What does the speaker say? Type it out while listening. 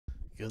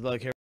Good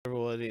luck,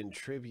 everyone, in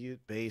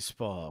Tribute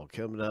Baseball.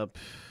 Coming up,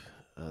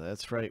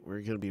 that's right,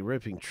 we're going to be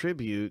ripping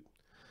Tribute.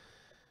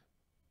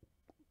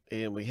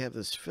 And we have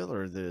this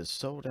filler that is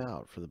sold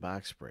out for the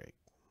box break.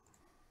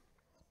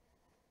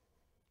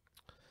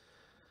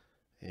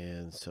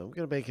 And so I'm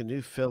going to make a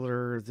new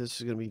filler. This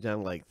is going to be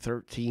down like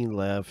 13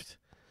 left.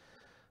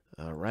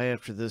 Right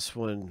after this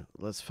one,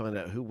 let's find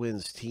out who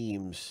wins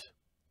teams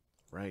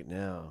right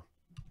now.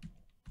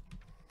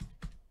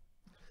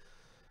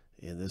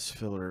 In this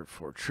filler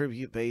for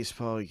Tribute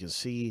Baseball, you can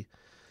see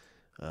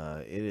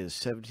it is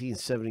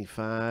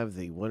 $17.75.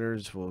 The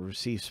winners will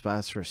receive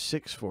spots for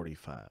 $6.45.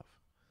 That's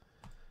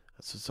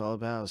what it's all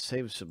about,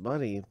 save some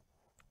money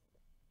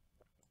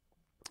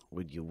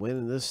when you win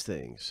in this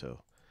thing.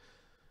 So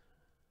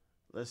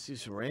let's do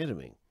some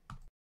randoming.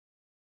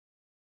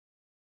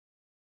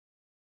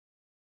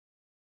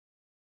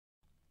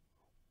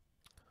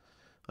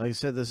 Like I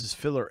said, this is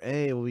filler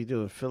A. We'll be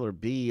doing filler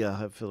B. I'll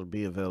have filler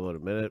B available in a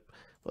minute.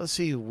 Let's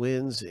see who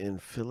wins in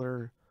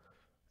filler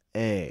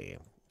A.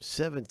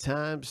 7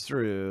 times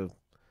through.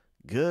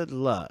 Good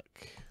luck.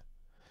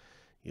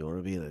 You want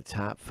to be in the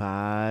top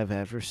 5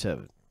 after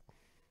 7.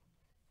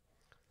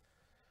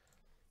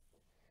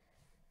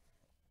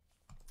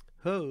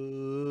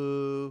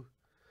 Ho!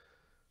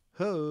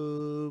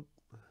 Ho!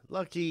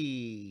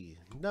 Lucky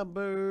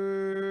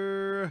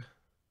number.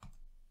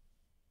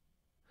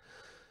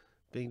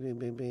 Bing, bing,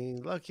 bing,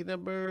 bing. Lucky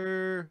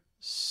number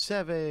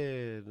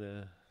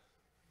 7.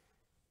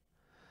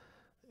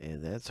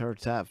 And that's our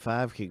top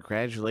 5.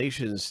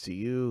 Congratulations to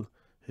you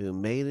who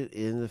made it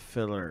in the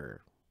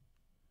filler.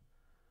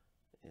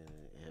 And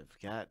have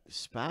got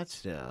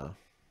spots now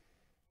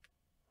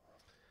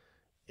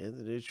in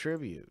the new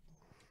Tribute.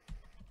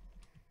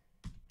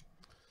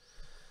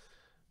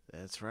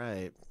 That's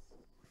right.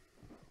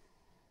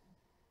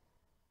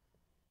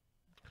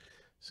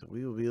 So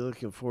we will be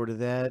looking forward to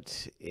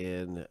that,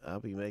 and I'll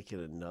be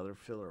making another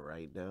filler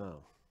right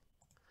now.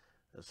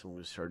 That's what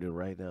we start doing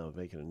right now,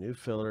 making a new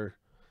filler.